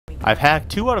I've hacked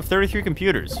 2 out of 33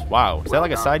 computers. Wow, is that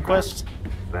like a side quest?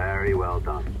 Very well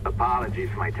done. Apologies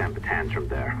for my temper tantrum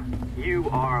there. You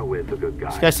are with the good guy.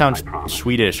 This guy sounds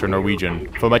Swedish or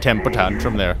Norwegian. For my temper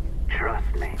tantrum there.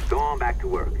 Trust me. Go on back to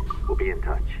work. We'll be in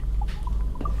touch.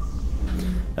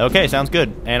 Okay, sounds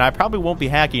good. And I probably won't be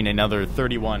hacking another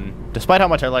 31. Despite how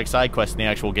much I like side quests in the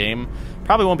actual game,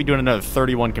 probably won't be doing another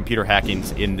 31 computer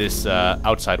hackings in this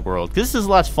outside world. This is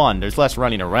less fun. There's less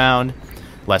running around,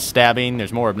 less stabbing.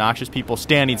 There's more obnoxious people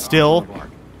standing still,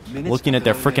 looking at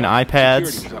their freaking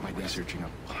iPads.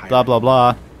 Blah, blah,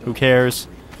 blah. Who cares?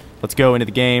 Let's go into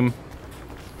the game.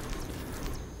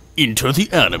 Into the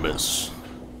Animus.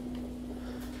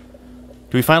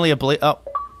 Do we finally oh,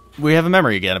 we have a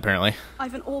memory again, apparently.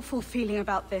 I've an awful feeling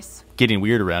about this. Getting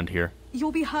weird around here.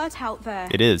 You'll be hurt out there.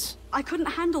 It is. I couldn't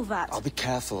handle that. I'll be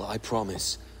careful, I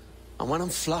promise. And when I'm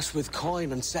flush with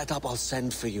coin and set up, I'll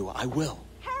send for you. I will.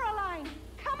 Caroline,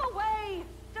 come away!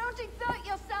 Don't exert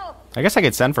yourself! I guess I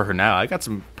could send for her now. I got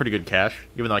some pretty good cash,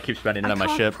 even though I keep spending it on my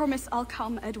ship. I can't promise I'll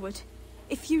come, Edward.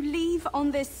 If you leave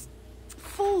on this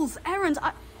fool's errand,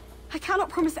 I cannot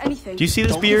promise anything. Do you see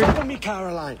this beard? Don't give up on me,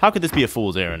 Caroline. How could this be a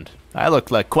fool's errand? I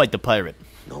look like quite the pirate.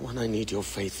 Not when I need your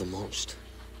faith the most.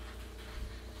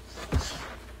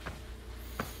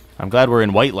 I'm glad we're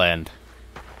in Whiteland.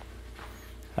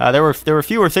 There were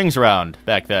fewer things around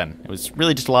back then. It was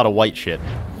really just a lot of white shit.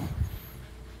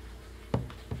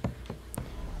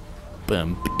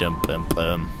 Bum bum bum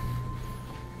bum.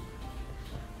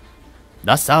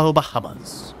 Nassau,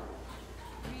 Bahamas.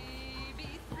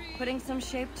 Putting some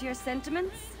shape to your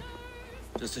sentiments?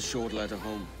 Just a short letter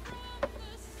home.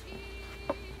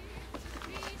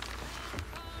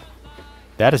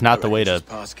 That is not the way to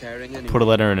put a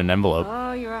letter in an envelope.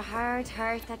 Oh, you're a hard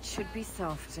heart that should be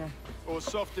softer. Or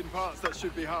soft in parts that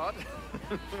should be hard.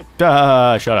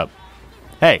 Shut up.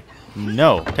 Hey,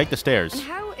 no, take the stairs. And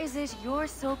how is it you're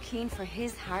so keen for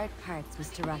his hard parts,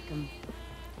 Mr. Rackham?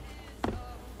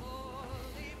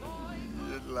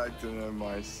 You'd like to know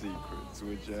my secrets,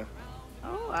 would you?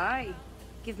 Oh, aye.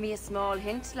 Give me a small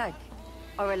hint, like.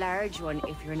 Or a large one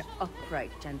if you're an upright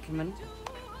gentleman.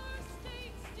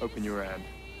 Open your hand.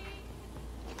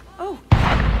 Oh.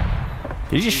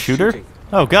 Did you just shoot her?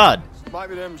 Oh, God. Might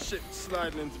be them ships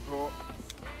sliding into port.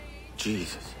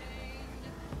 Jesus.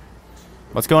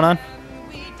 What's going on?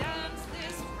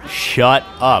 Shut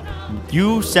up.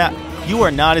 You are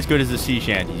not as good as the sea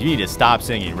shanties. You need to stop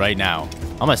singing right now.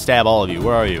 I'm gonna stab all of you.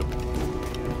 Where are you?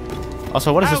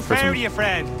 Also, what is this person? How fare you,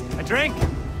 friend? A drink?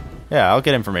 Yeah, I'll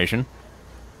get information.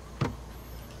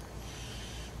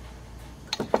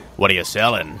 What are you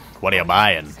selling? What are you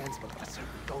buying?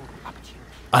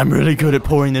 I'm really good at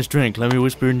pouring this drink. Let me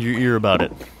whisper in your ear about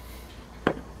it.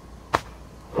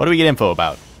 What do we get info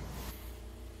about?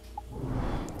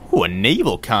 Ooh, a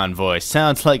naval convoy.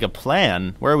 Sounds like a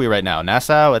plan. Where are we right now?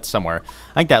 Nassau? It's somewhere.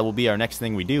 I think that will be our next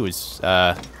thing we do is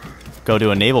go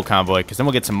to a naval convoy, because then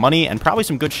we'll get some money and probably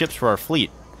some good ships for our fleet.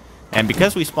 And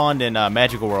because we spawned in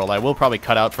Magical World, I will probably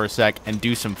cut out for a sec and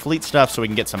do some fleet stuff so we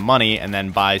can get some money and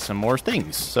then buy some more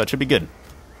things. So it should be good.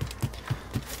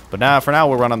 But now, for now,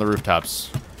 we'll run on the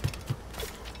rooftops.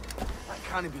 That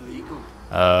can't be legal.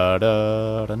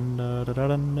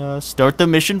 Start the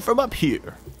mission from up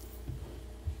here.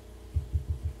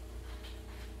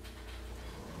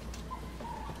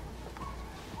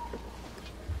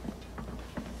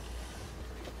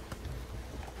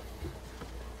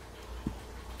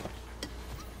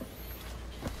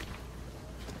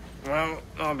 Well,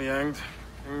 I'll be hanged.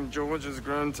 King George has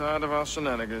grown tired of our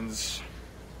shenanigans.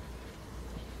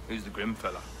 Who's the grim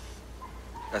fella?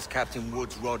 That's Captain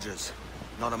Woods Rogers.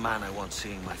 Not a man I want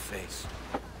seeing my face.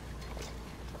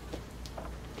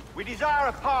 We desire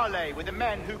a parley with the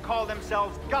men who call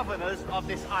themselves governors of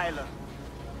this island.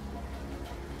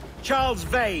 Charles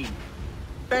Vane,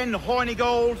 Ben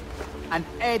Hornigold, and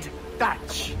Ed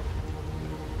Thatch.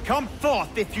 Come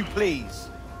forth, if you please.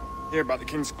 Hear about the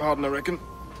king's pardon, I reckon.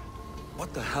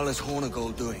 What the hell is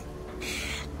Hornigold doing?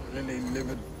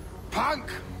 Lily-livered punk!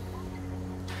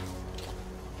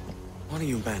 What are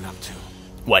you men up to?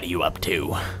 What are you up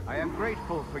to? I am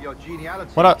grateful for your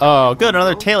geniality. What? Oh, good,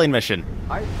 another tailing mission.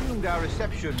 I assumed our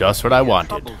reception Just what I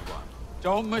wanted.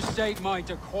 Don't mistake my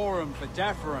decorum for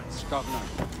deference, Governor.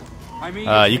 I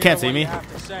mean, you can't see me.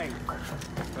 Have to say,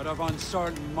 but of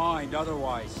uncertain mind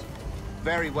otherwise.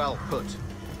 Very well put.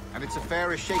 And it's a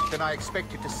fairer shake than I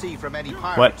expected to see from any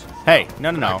pirate. What? Hey,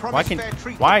 no.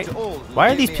 Why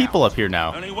are these people up here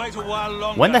now? Only wait a while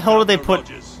longer, When the hell did they put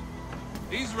Rogers.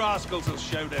 These rascals will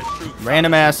show their true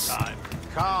random ass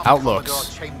Calm, outlooks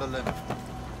Commodore Chamberlain.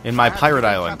 in my Stand pirate with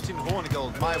island? Captain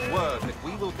Hornigold, my word that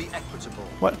we will be equitable.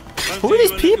 What? Who are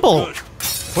these people?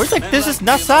 Where's like this is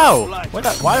Nassau?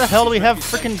 Why the hell do we have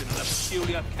freaking?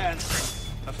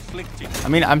 I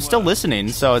mean, I'm still listening,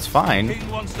 so it's fine.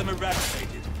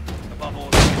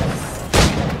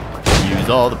 Use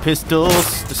all the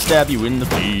pistols to stab you in the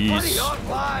face.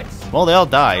 Well, they all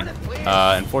died.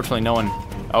 Unfortunately, no one.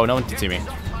 Oh, no one can see me.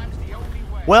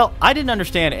 Well, I didn't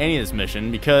understand any of this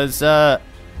mission because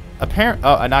apparently,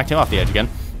 I knocked him off the edge again.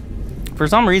 For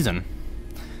some reason,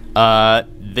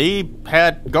 they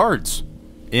had guards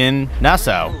in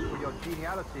Nassau,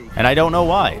 and I don't know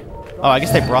why. Oh, I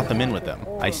guess they brought them in with them.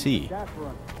 I see.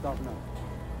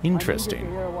 Interesting.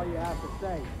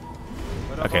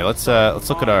 Okay, let's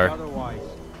look at our.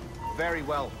 Very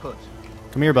well put.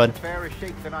 Come here, bud.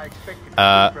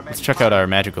 Let's check out our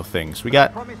magical things. We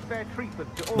got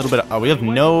a little bit. Oh, we have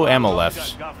no ammo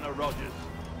left.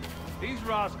 These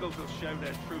rascals will show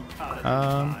their true colors.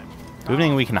 Do we have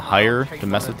anything we can hire to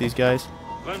mess with these guys?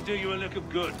 Won't do you a lick of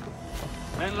good.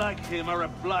 Men like him are a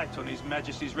blight on His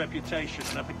Majesty's reputation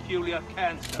and a peculiar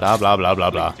cancer. Blah blah blah blah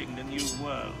blah. Afflicting the new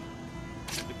world.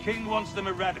 The king wants them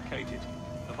eradicated,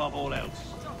 above all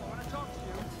else.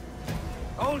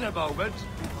 Hold a moment.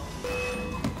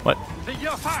 What? Think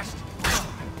you're fast.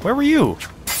 Where were you?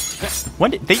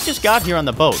 When did they just got here on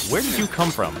the boat? Where did you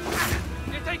come from?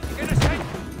 You think you're gonna escape?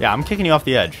 Yeah, I'm kicking you off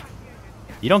the edge.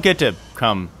 You don't get to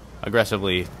come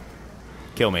aggressively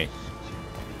kill me.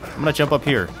 I'm gonna jump up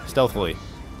here stealthily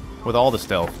with all the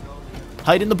stealth.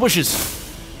 Hide in the bushes.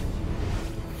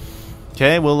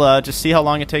 Okay, we'll just see how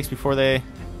long it takes before they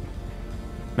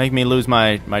make me lose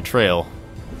my trail.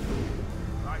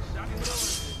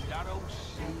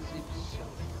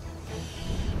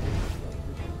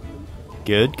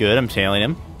 Good, good. I'm tailing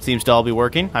him. Seems to all be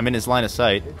working. I'm in his line of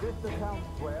sight.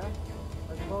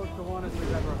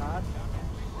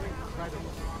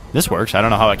 This works. I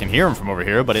don't know how I can hear him from over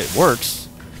here, but it works.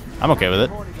 I'm okay with it.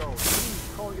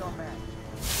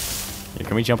 Here,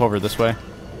 can we jump over this way?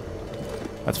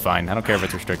 That's fine. I don't care if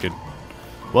it's restricted.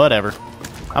 Whatever.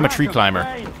 I'm a tree climber.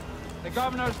 The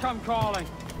governor's come calling.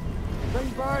 Bring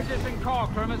Burgess and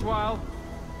Corcoran as well.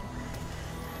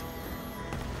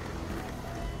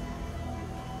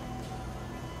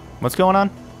 What's going on?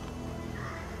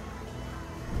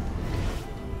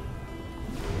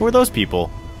 Who are those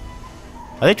people?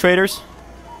 Are they traitors?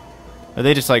 Are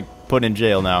they just like put in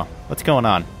jail now? What's going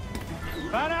on?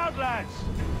 Fan out, lads.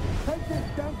 Take this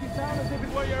donkey down as if it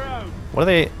were your own. What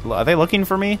are they looking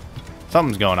for me?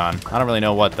 Something's going on. I don't really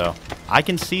know what though. I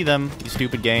can see them, you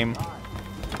stupid game.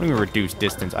 What do you mean reduce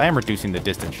distance? I am reducing the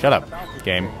distance. Shut up,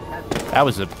 game. That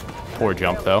was a poor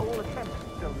jump though.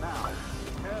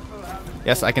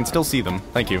 Yes, I can still see them.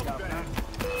 Thank you.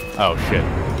 Oh, shit.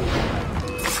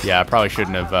 Yeah, I probably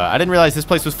shouldn't have. I didn't realize this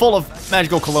place was full of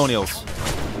magical colonials.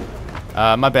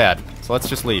 My bad. So let's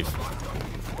just leave.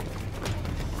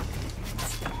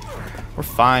 We're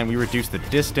fine. We reduced the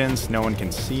distance. No one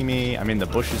can see me. I'm in the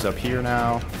bushes up here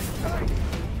now.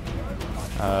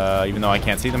 Even though I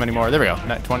can't see them anymore. There we go.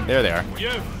 There they are.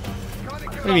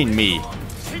 What do you mean, me?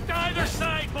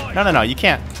 No, no, no. You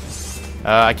can't.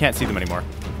 I can't see them anymore.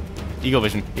 Eagle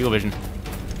vision. Eagle vision.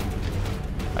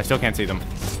 I still can't see them.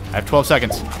 I have 12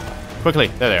 seconds. Quickly.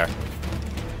 There they are.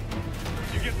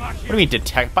 What do you mean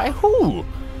detect? By who?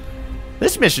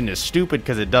 This mission is stupid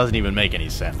because it doesn't even make any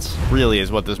sense. Really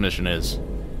is what this mission is.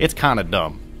 It's kind of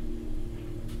dumb.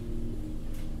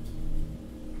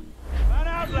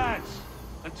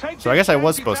 So I guess I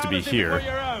was supposed to be here.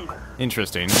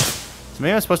 Interesting. So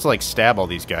maybe I'm supposed to like stab all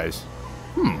these guys.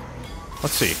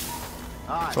 Let's see.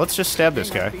 So let's just stab this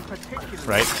guy.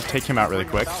 Right, take him out really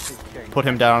quick. Put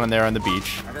him down in there on the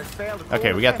beach.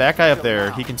 Okay, we got that guy up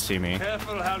there. He can see me.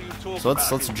 So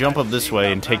let's jump up this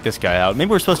way and take this guy out.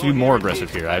 Maybe we're supposed to be more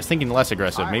aggressive here. I was thinking less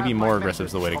aggressive. Maybe more aggressive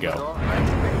is the way to go.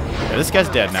 Yeah, this guy's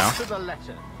dead now.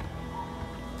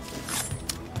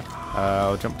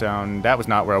 I'll jump down. That was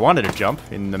not where I wanted to jump,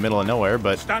 in the middle of nowhere,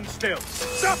 but... Stand still.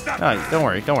 Stop that! No, don't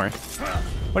worry, don't worry.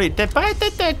 What are you...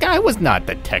 That guy was not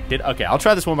detected. Okay, I'll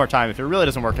try this one more time. If it really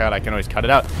doesn't work out, I can always cut it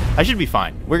out. I should be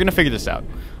fine. We're going to figure this out.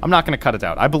 I'm not going to cut it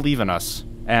out. I believe in us.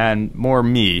 And more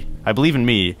me. I believe in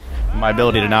me. And my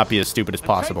ability to not be as stupid as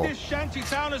possible. Take this shanty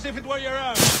town as if it were your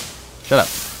own. Shut up.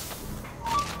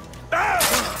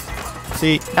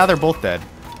 See, now they're both dead.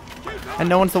 And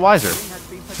no one's the wiser.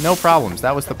 No problems.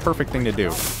 That was the perfect thing to do.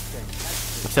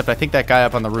 Except I think that guy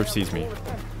up on the roof sees me.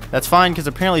 That's fine, because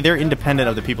apparently they're independent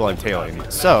of the people I'm tailing.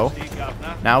 So,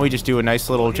 now we just do a nice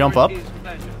little jump up.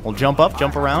 We'll jump up,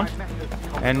 jump around,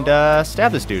 and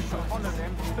stab this dude. Do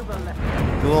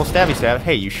a little stabby stab.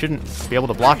 Hey, you shouldn't be able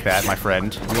to block that, my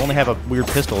friend. You only have a weird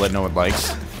pistol that no one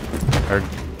likes. Or,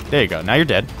 there you go. Now you're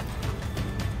dead.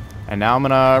 And now I'm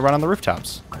gonna run on the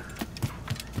rooftops.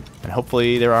 And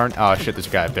hopefully there aren't... Oh, shit, there's a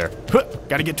guy up there. Huh,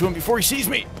 gotta get to him before he sees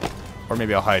me! Or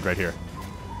maybe I'll hide right here.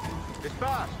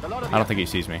 I don't think he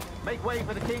sees me. Make way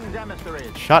for the king's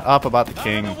emissaries. Shut up about the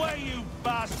king.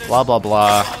 Blah, blah,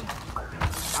 blah.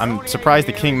 I'm surprised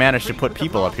the king managed to put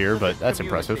people up here, but that's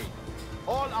impressive.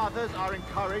 All others are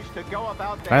encouraged to go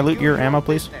about Can I loot your ammo,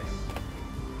 please?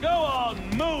 Go on,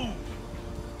 move!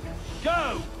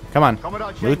 Go! Come on,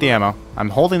 loot the ammo. I'm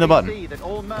holding the button. See that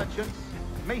all merchants,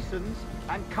 masons,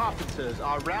 and carpenters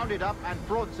are rounded up and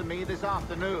brought to me this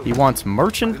afternoon. He wants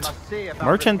merchants,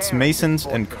 masons,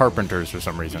 and carpenters for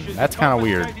some reason. That's kind of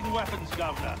weird. Weapons,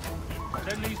 Governor.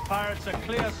 Send these pirates a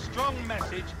clear, strong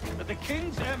message that the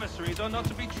king's emissaries are not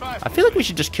to be trifled. I feel like we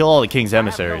should just kill all the king's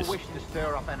emissaries. I have no wish to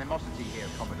stir up animosity here,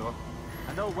 Commodore.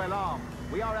 And though well armed,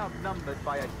 we are outnumbered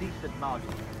by a decent margin.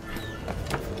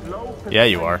 Yeah,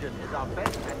 you are. Is our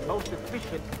best and most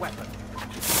efficient weapon.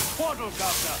 Twaddle,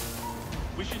 Governor.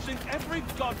 We should sink every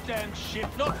goddamn ship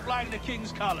not flying the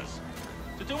king's colors.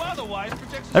 To do otherwise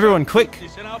protects everyone, quick!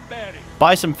 In our bearing.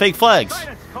 Buy some fake flags.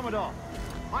 Silence, Commodore.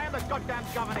 I am the goddamn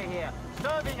governor here,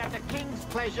 serving at the king's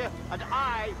pleasure, and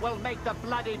I will make the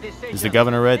bloody decision. Is the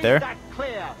governor right there? Is that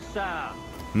clear, sir?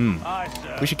 Aye,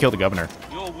 sir. We should kill the governor.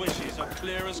 Your wishes are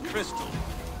clear as crystal.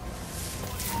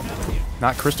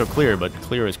 Not crystal clear, but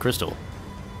clear as crystal.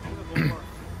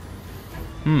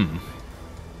 I'm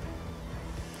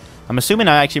assuming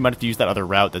I actually might have to use that other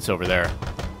route that's over there.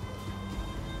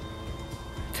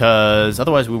 Because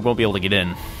otherwise we won't be able to get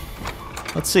in.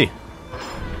 Let's see.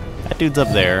 That dude's up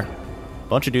there.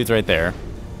 Bunch of dudes right there.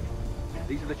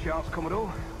 These are the charts,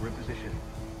 Commodore. We're in position.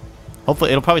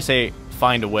 Hopefully it'll probably say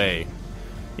find a way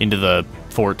into the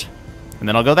fort. And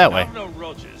then I'll go that way. Governor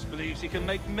Rogers believes he can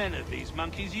make men of these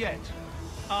monkeys yet.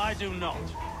 I do not.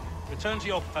 Return to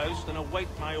your post and await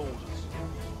my orders.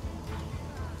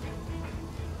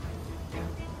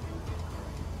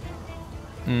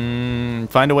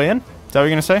 Find a way in? Is that what you're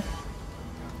gonna say?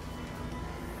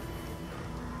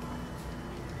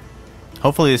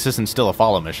 Hopefully this isn't still a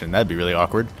follow mission. That'd be really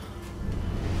awkward.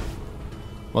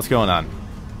 What's going on?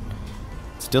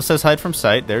 It still says hide from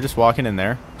sight. They're just walking in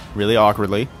there. Really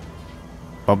awkwardly.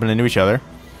 Bumping into each other.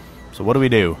 So what do we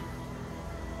do?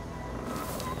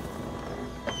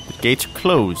 The gates are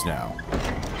closed now.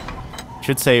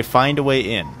 Should say find a way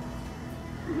in.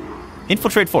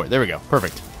 Infiltrate fort. There we go.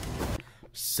 Perfect.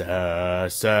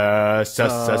 Assassin's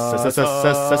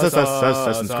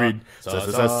Creed.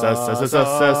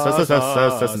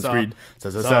 Assassin's Creed.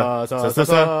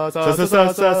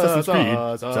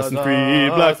 Assassin's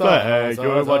Creed. Black Flag.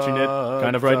 You're watching it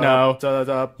kind of right now.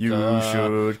 You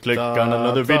should click on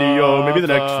another video, maybe the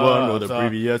next one or the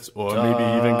previous, or maybe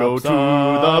even go to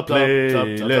the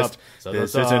playlist.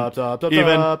 This isn't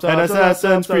even an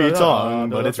Assassin's Creed song,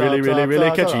 but it's really, really,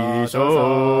 really catchy.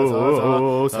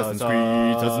 So Assassin's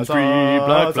Creed,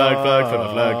 black flag, flag,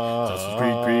 flag, flag. Assassin's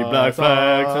Creed, black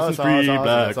flag. Assassin's Creed,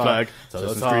 black flag.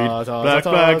 Assassin's Creed, black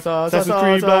flag. Assassin's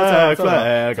Creed, black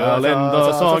flag. I'll end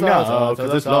the song now,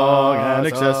 cause it's long and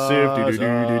excessive.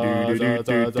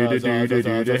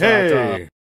 Hey!